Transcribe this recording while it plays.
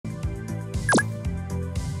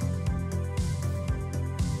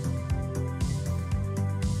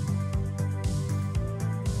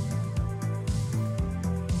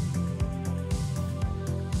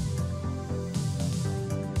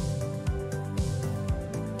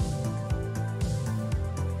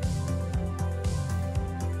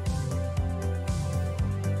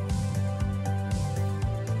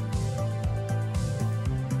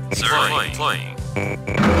Sir, flying.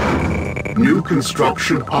 New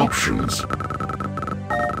construction options.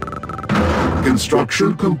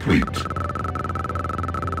 Construction complete.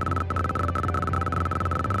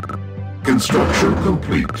 Construction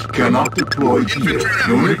complete. Cannot deploy here.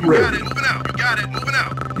 Unit ready. Moving out. You got it. Moving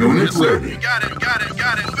out. Unit Yes, sir. ready. You got it. You got it. You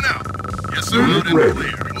got it. Moving out. Yes, sir. Unit Out and ready.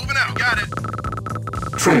 clear. Moving out. Got it.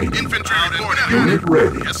 Training. Infantry reporting. Unit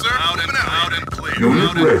ready. Yes, sir. Out and clear. Unit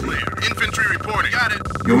Out and ready. clear. Infantry reporting. Got it.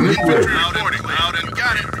 Unit Infantry ready. reporting. Out and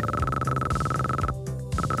got it.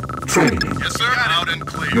 Training. Yes, sir. Out and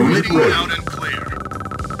clear. Unit Waiting ready. out and clear.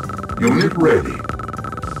 Unit ready.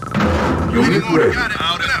 Unit Waiting order. ready. Got it.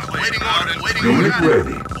 Out and clear. Waiting order. Waiting order. Unit Got it.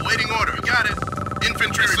 ready. Waiting order. Got it.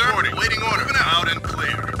 Infantry reporting. Waiting order. Out and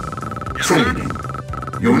clear. Yes, Training.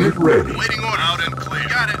 sir. Unit ready. Waiting order. Out and clear.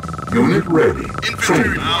 Got it. Unit ready. Infantry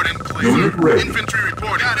Training. reporting. Clear. Unit ready. Infantry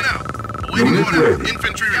reporting. Got it out. Waiting Unit order. ready.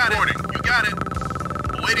 Infantry reporting. You got it.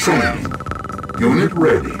 Waiting Training. order. Unit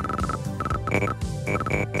ready.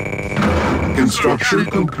 Construction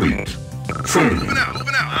complete. Training. Moving out.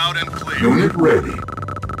 Moving out. Out and clear. Unit ready.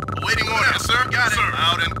 Waiting order. Yes, sir. Got it.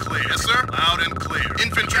 Out and clear. Yes, sir. Out and clear.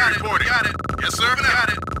 Infantry reporting. Got it. Yes, sir. Got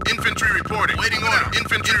it. Infantry reporting. Waiting order.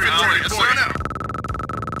 Infantry reporting. Yes, sir.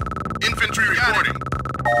 Infantry reporting.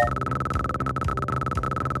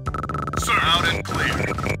 Sir. Out and clear.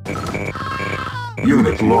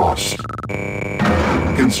 Unit lost.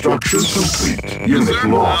 Construction complete. Unit Yes, sir.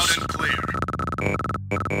 lost. Out and clear.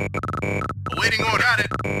 Awaiting order. Got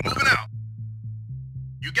it. Moving out.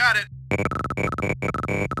 You got it.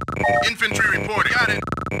 Infantry reporting. Got it.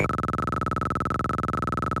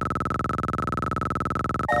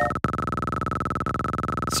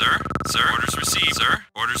 Sir, orders received. Sir,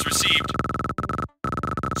 orders received.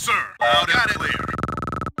 Sir. Out and clear.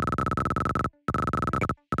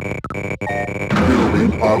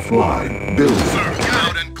 Building offline. Building. Sir.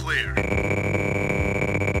 Out and clear.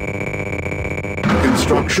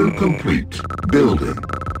 Construction complete. Building.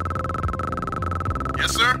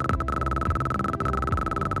 Yes, sir.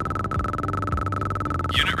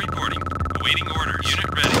 Unit reporting. Awaiting orders. Unit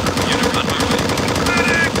ready. Unit on my way.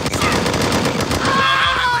 Sir.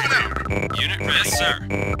 Out and clear. Unit ready. Yes, sir.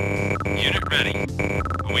 Unit ready.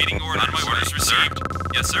 Awaiting orders. On my orders received.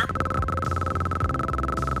 Yes, sir.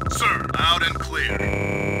 Sir. Out and clear.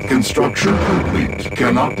 Construction complete.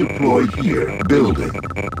 Cannot deploy here. Building.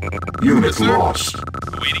 Unit Yes, sir. lost.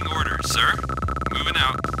 Awaiting orders, sir. Moving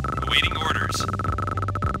out. Awaiting orders.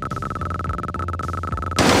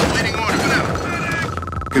 Waiting order. Now.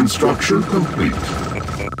 Construction complete.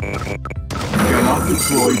 Cannot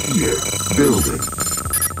deploy here. Building.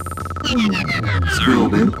 Sir.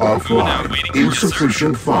 Building Moving out. offline. Waiting orders, sir.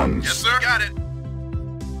 Insufficient Yes, funds. sir. Got it.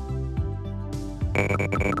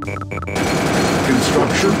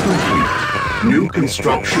 Construction complete. New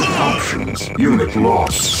construction options. Unit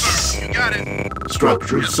lost. Sir. You got it.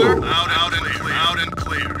 Structure Yes, sir. sold. Out and clear. Out and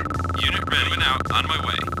clear. Unit ready. Moving out. On my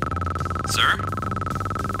way. Sir.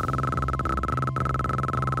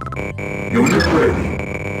 Unit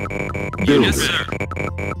ready. Building. Yes, sir.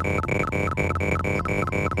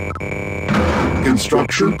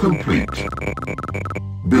 Construction complete.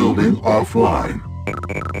 Building offline.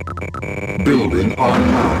 Building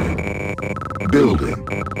online. Building.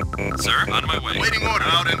 Sir, on my way. Waiting order.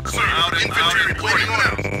 Out and clear. Out and infantry reporting.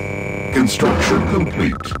 Out. Construction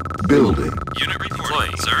complete. Building. Unit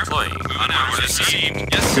reporting. Sir. Flying. Moving out. Orders received.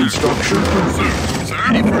 Yes, sir. Construction complete. Sir.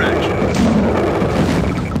 Ready for action.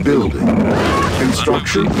 Building.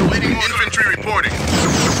 Construction Waiting complete. infantry reporting.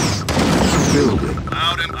 Building.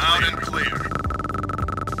 Out and clear.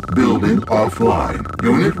 Building offline.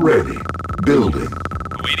 Unit ready. Building.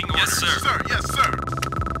 Awaiting orders. Yes, sir. Sir. Yes, sir.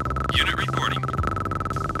 Unit reporting.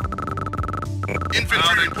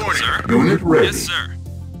 Infantry reporting. Sir. Unit ready. Yes, sir.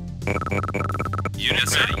 Unit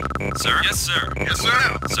ready. Sir. Yes, sir. Yes,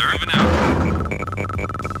 sir. Sir, moving out.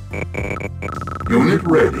 Unit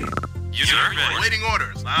ready. Unit ready. Waiting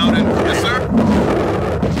orders. Out and yes, sir.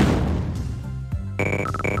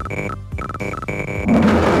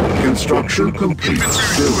 Construction complete.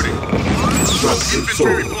 Infantry Building. reporting. Structure Infantry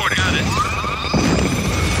sold. reporting. Got it.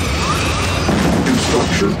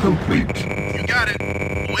 Construction complete. You got it.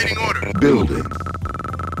 Waiting order. Building.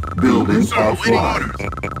 Building Sir, waiting offline. orders.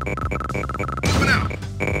 Moving out.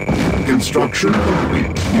 Construction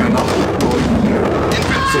complete. Cannot deploy here.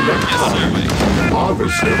 Select Yes, type. sir.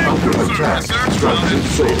 Harvester under attack. Yes, sir. Structure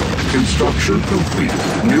sold. Construction complete.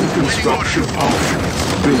 New construction options.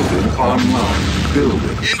 Building online.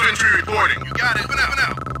 Building. Infantry reporting. You got it. Moving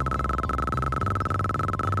out.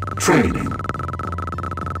 Training.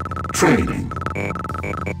 Training.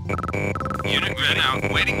 Unit ready.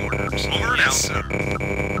 Out. Waiting orders. Over and out, sir.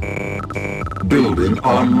 Building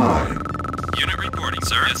online. Unit reporting,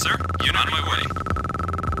 sir. Yes, sir. Unit on my way.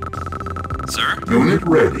 Sir? Unit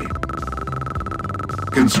ready.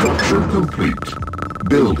 Construction complete.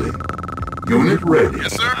 Building. Unit ready.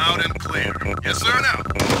 Yes, sir. Out and clear. Yes, sir. Now.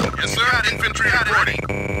 Yes, sir. Infantry reporting.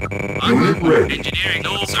 Unit ready. Engineering,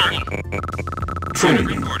 no problem. Unit Training.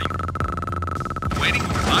 reporting. Waiting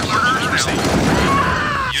orders received.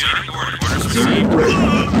 Unit orders Unit received. ready.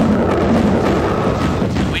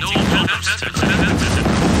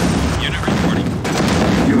 Unit reporting.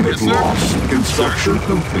 Unit Yes, sir. lost. Construction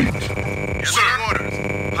complete. Yes, sir. Orders.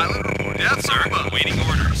 Pilot report. Yes, Sir, sir. awaiting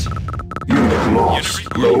orders. Unit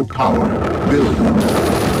lost. Low power. Building.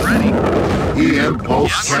 Ready. EM pulse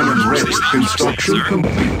Yes, sir. cannon ready. Construction Sir.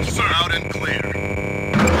 complete. Sir. Out and clear.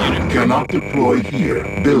 Unit, Cannot deploy here.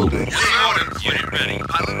 Building. Yes, sir. Out and clear. unit ready.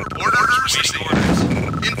 Pilot report. Orders Awaiting received. orders.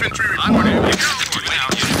 Infantry reporting. Unit out. Unit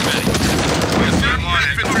ready. Yes, sir.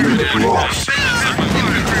 Infantry Unit reporting. lost. Infantry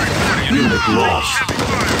reporting. Unit lost. Heavy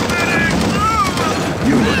fire.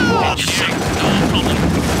 Unit lost. Engineering, no problem.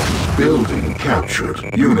 Building captured.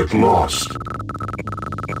 Unit lost.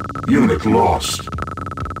 Unit lost.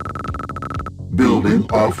 Building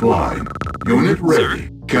offline. Unit ready.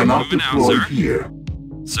 Cannot Moving out, deploy sir. here.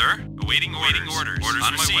 Sir, awaiting orders. Orders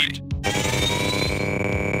on received.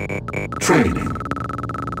 Training.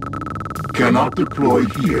 Cannot deploy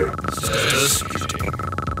here.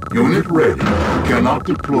 Unit ready. Cannot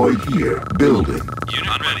deploy here. Building.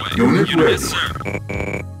 Unit ready. Unit ready. Yes, sir.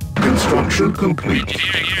 Construction complete.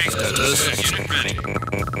 Engineering, unit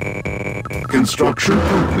ready. Construction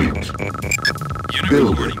complete. Unit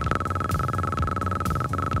Building. reporting.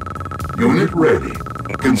 Unit ready.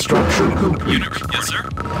 Construction complete. Unit reporting. Yes, sir.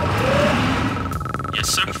 Yes,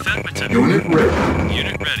 sir. Affirmative. Unit ready.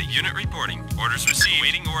 Unit ready. Unit reporting. Orders received.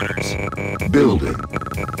 Waiting orders. Building.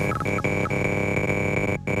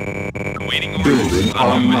 Awaiting orders. Building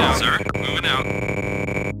I'm moving out, online. sir. Moving out.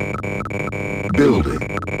 Building.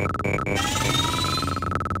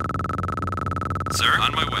 Sir,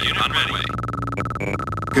 on my way. Unit on my way.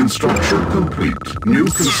 Construction complete. New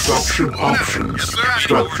construction options. Yes, sir.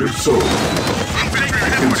 Structure sold. Infantry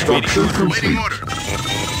reporting. Construction Waiting complete. orders.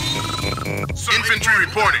 Infantry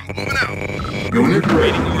reporting. Moving out. Unit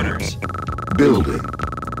Waiting ready. orders. Building.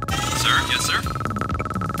 Sir, yes, sir.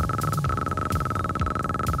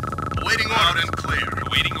 Waiting out and clear.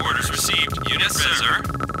 Awaiting orders received. Unit yes, ready, sir.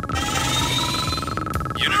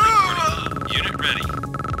 Unit reporting. Unit ready.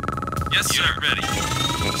 Yes, sir. Unit ready.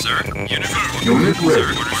 Sir, unit reporting. Unit Sir, ready.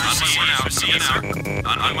 orders received. Sir.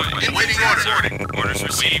 On my way. Waiting orders. Orders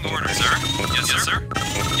received. Orders, sir. Yes, sir.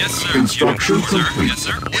 Yes, sir. Construction Unit report, complete.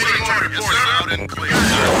 Sir. Yes, sir. Waiting order. Yes, sir. Out and clear. Sir,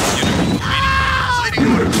 unit reporting. Waiting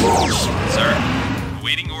Unit orders. lost. Sir,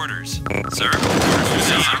 awaiting orders. Sir, orders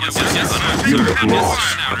received. Yes, yes, yes, sir. Unit Yes, lost.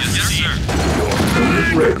 sir. Now, yes, yes, sir. Unit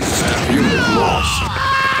ready. Unit lost.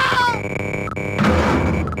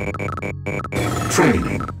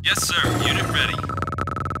 Training. Yes, sir. Unit ready.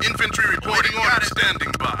 Infantry reporting order.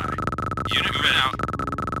 Standing by. Unit ready. Out.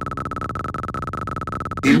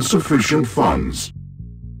 Insufficient funds.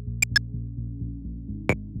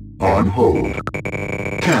 On hold.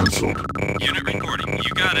 Cancelled. Unit reporting. You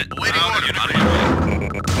got it. Waiting order. Unit on my way.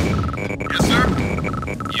 Yes, sir.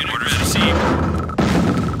 Unit orders received.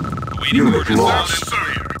 Awaiting Unit orders. lost. Yes, sir.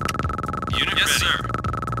 Unit yes, ready. Sir.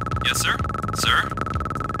 Yes, sir. Sir.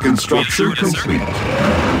 Construction Yes, sir. complete.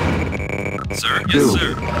 Sir. Yes, Building. sir.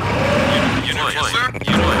 Unit Yes, sir.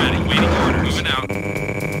 Unit ready. Waiting orders. Moving out.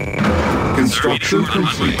 Construction Sir, waiting order on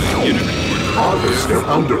my complete. way. Unit reporting. Harvester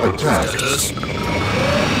under attack.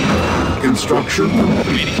 Construction complete.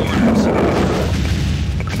 Waiting orders.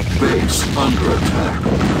 Base under attack.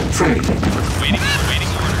 Training. Waiting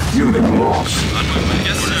orders. Unit lost. On my way.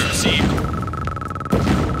 Yes, sir. Received.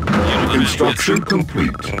 Unit Construction ready.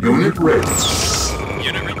 complete. Unit ready. Yes, sir.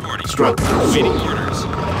 Unit reporting. Structure Waiting sold. orders.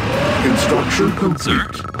 Construction Sir.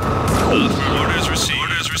 complete. Orders received.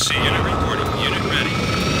 Orders received. Unit reporting. Unit ready.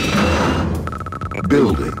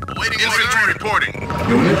 Building. Waiting infantry reporting.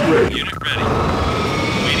 Unit ready. Unit ready.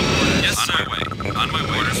 Waiting orders. Yes, sir. On my way. On my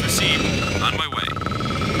way. Orders received. On my way.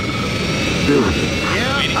 Building.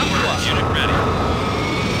 Waiting orders. Unit ready.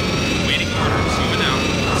 Waiting orders. Moving out.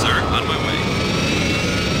 Sir, on my way.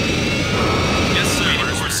 Yes, sir.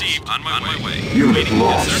 Orders received. On my way. Unit Waiting.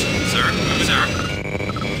 lost. Yes, sir. Sir, moving out.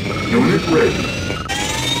 Unit ready.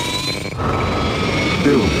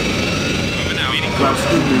 Building. Moving out. Waiting.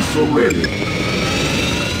 Cluster missile ready.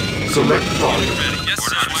 Select Unit target. ready. Yes,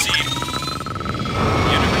 sir. Received.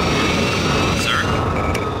 Unit reporting. Sir.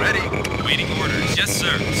 Ready. Waiting orders. Yes,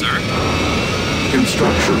 sir. Sir.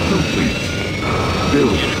 Construction complete.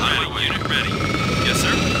 Building. Unit ready. Unit ready. Yes,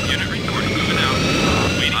 sir. Unit reporting. Moving out.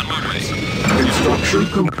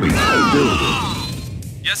 Construction complete.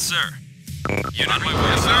 Building. Yes, sir. Unit on my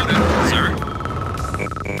way, sir.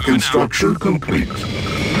 Moving Construction complete.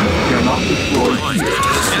 Cannot deploy out. here.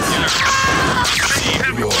 Yes, sir.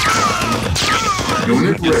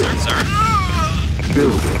 Unit Yes, ready. sir.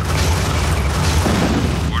 Building.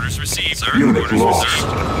 Orders received, sir. Unit Orders lost.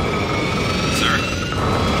 received. Sir.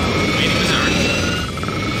 Waiting, sir.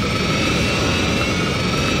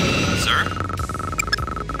 Sir.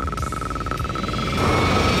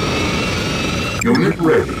 Unit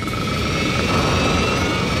ready.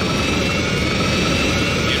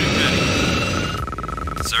 Unit ready.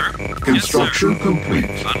 Sir. Construction complete.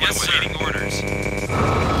 Yes, sir. On my way. Waiting orders.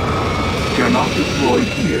 Cannot deploy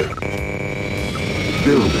here.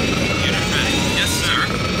 Building. Unit ready. Yes, sir.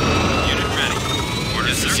 Unit ready.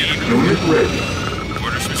 Orders received. Unit ready.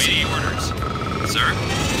 Orders received. Orders. Sir.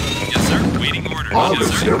 Yes, sir. Waiting orders. Yes,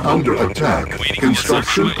 Harvester sir. under attack. Waiting.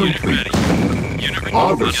 Construction Yes, sir. Unit complete. ready. Unit ready.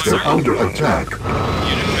 Harvester Yes, sir. under attack.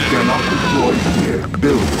 Unit ready. Cannot deploy here.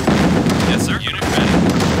 Building. Yes, sir. Unit ready.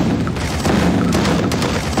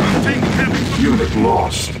 Unit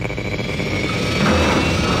lost.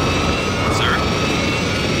 Sir.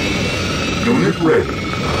 Unit ready.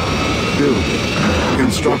 Building.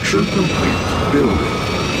 Construction complete. Building.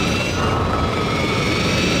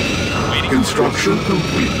 Waiting. Construction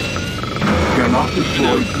complete. Cannot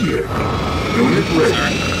deploy here. Unit ready. Sir.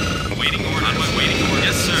 Waiting order. On my waiting order.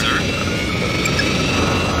 Yes, sir.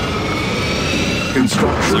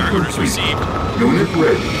 Construction Sir. Orders complete. received. Unit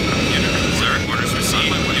ready. Unit. Sir. Orders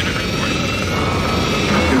received. On my way. Unit reporting.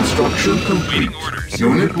 Construction complete. Waiting orders.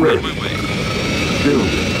 Unit On my ready. way.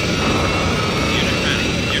 Building. Unit ready.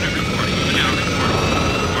 Unit reporting. Moving out. Reporting.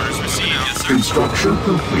 Orders received. Yes, sir. Construction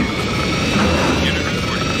complete. Unit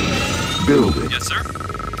reporting. Building. Yes, sir.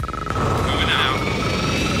 Moving out.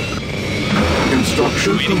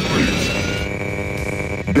 Construction Waiting complete. orders.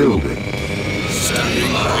 Building.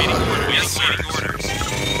 Waiting orders. Yes, sir. Waiting orders.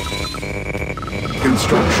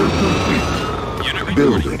 Construction complete. Unit reporting.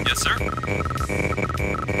 Building. Yes, sir.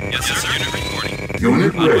 Yes, sir. Unit reporting.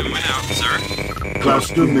 Unit ready. Moving out, sir.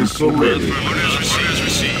 Cluster missile ready. Orders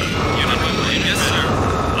received. Unit reporting. Yes, sir.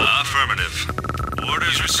 Affirmative.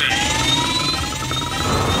 Orders received.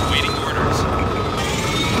 Waiting orders.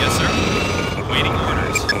 Yes, sir. Waiting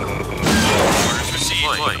orders. Orders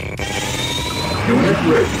received. Unit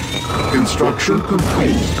ready. Construction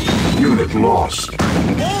complete. Unit lost.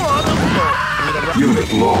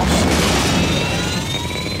 Unit lost.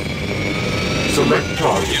 Select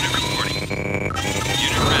target. Unit reporting.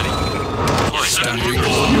 Unit ready.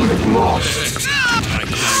 Unit lost.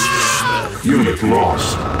 Unit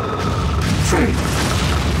lost. Training.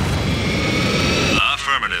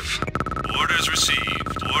 Affirmative. Orders received.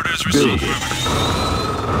 Orders Building.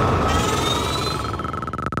 received.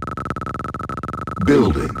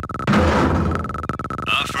 Building.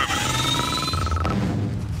 Affirmative.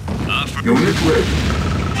 Affirmative. Unit ready.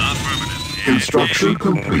 Affirmative. Construction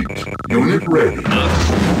complete. Unit ready.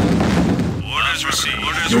 Orders received.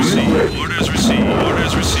 Orders Unit received. ready. Orders received.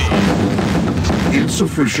 Orders received.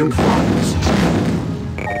 Insufficient funds.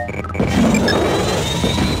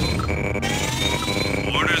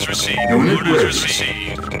 Orders received. Unit Orders ready.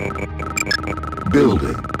 received.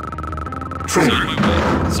 Building. Sir, Training. my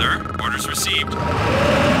way. Sir, orders received. Unit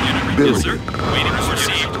yes, sir. Building. Waiting orders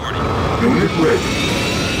received. Reporting. Unit ready.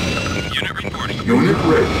 Unit reporting. Unit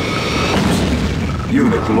ready.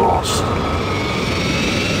 Unit lost.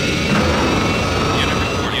 Unit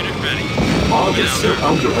report. Unit ready. Harvester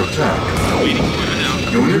under attack. Waiting order now.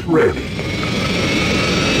 Unit ready.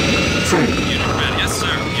 Training. Unit ready. Yes,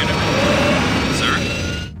 sir. Unit ready. Sir.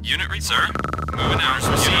 Unit ready. Sir. Moving out.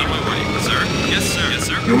 Received. My way. Sir. Yes, sir. Yes,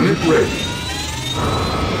 sir. Unit ready.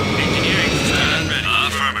 Engineering. Unit ready.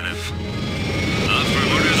 Affirmative.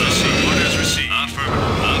 Affirmative. Orders received. Orders received.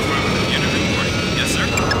 Affirmative. Affirmative. Unit reporting. Yes, sir.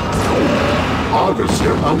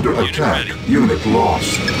 Harvester under attack. ready. Unit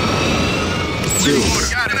lost. Building.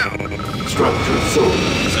 Got it out. Structure sold.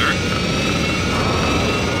 Sir.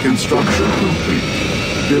 Construction complete.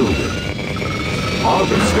 Building.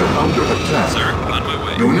 Harvester under attack. Sir. On my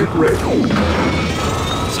way. Unit ready.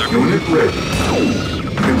 Sir. Unit ready.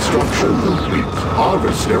 Construction complete.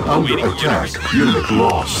 Harvester under Waiting. attack. Unit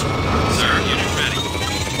lost. Sir. Unit ready.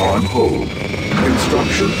 On hold.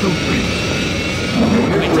 Construction complete.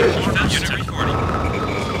 Unit ready. Unit reporting.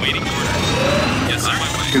 Waiting orders. Yes, sir. My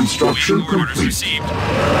way. Construction Waiting orders complete. received.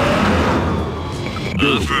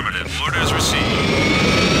 Building. Affirmative. Orders received.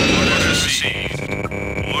 Orders received.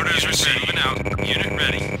 Orders received. Moving out. Unit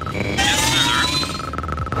ready. Yes,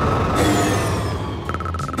 sir.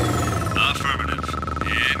 Affirmative.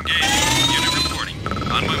 Engaging. Unit reporting.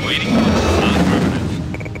 On my waiting orders. Affirmative.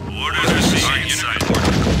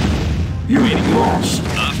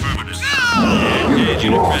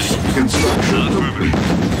 complete.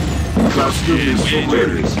 Cluster missile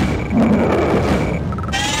ready.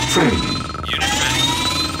 Training. Unit ready.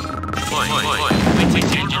 Flight. Maintain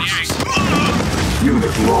engineering.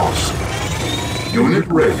 Unit lost. Unit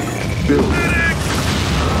ready. Building.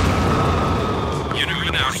 Unit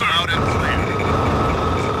moving out. Loud and clear.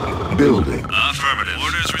 Building. Affirmative.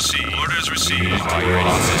 Orders received. Orders received. Unit ready.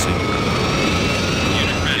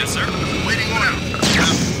 Yes, sir. Waiting order.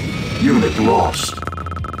 Unit lost.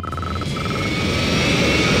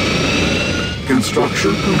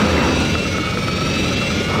 Construction complete.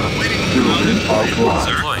 Waiting Building offline.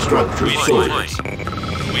 Sir. Structure Waiting sold. flight.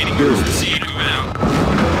 Waiting Building. orders received. Moving out.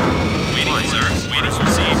 Waiting, sir. Waiting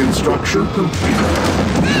received. Construction complete.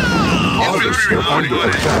 Harvester under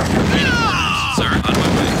attack. Waiting orders. Sir, on my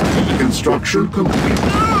way. Moving. Construction complete.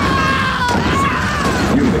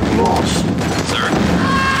 Unit lost. Sir.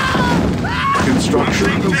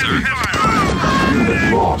 Construction complete. Unit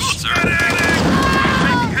lost. Sir.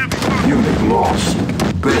 Unit lost.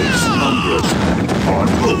 Base under attack. On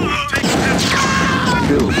hold.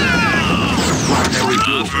 Building. Primary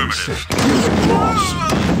building set. Unit lost.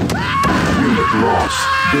 Unit lost.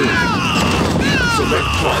 Building. Select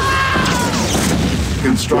target.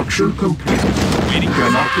 Construction complete. Waiting.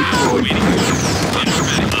 Cannot deploy Waiting. here. Unit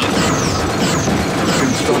ready.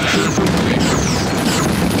 Construction complete.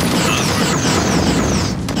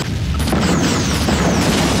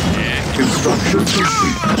 Construction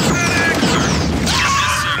complete.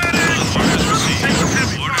 Orders received.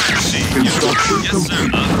 Orders received. Construction Yes, sir.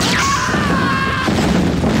 complete.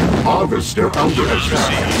 Harvester under Orders attack.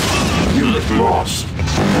 received. Unit lost.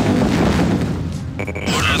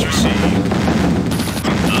 Orders received.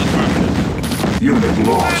 Affirmative. Unit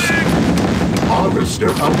lost. Harvester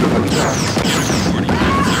under attack. Unit reporting.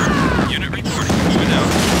 Sir. Unit reporting. Moving out.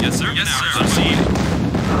 Yes, sir. Yes, sir. Received.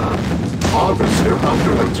 Harvester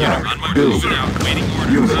under attack. On my way. Building. Moving out. Waiting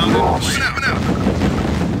orders. Unit lost. Now.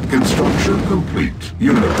 Construction complete.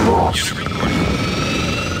 Unit lost. Unit reporting.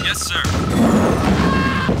 Yes, sir.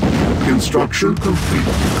 Construction complete.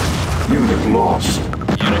 Unit lost.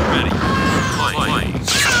 Unit ready. Flight.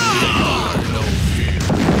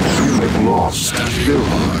 Unit lost.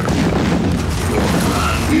 Building.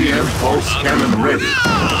 EM pulse cannon ready.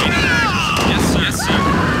 Yes, sir. Yes, sir.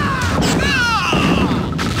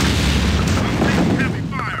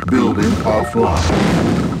 Building offline.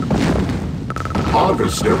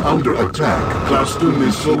 Harvester under attack. Cluster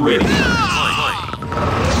missile ready.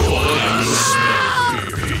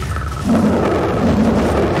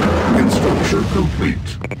 Construction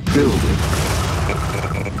complete. Building.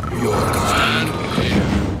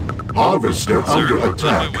 Harvester under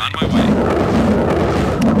attack. On my way.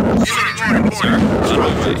 Sir.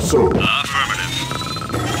 Structure sold. Affirmative.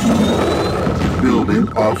 Building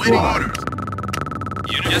offline.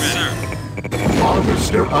 Unit yes, sir.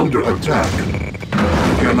 Harvester under attack.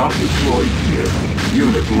 Cannot deploy here.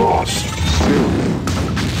 Unit lost. Building.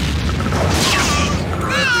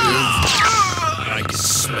 I can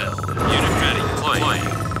smell. Unit ready. Flight.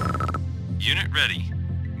 Unit ready.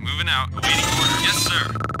 Moving out. Awaiting order. Yes, sir.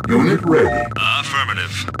 Unit ready.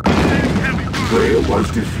 Affirmative. Player was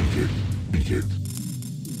defeated.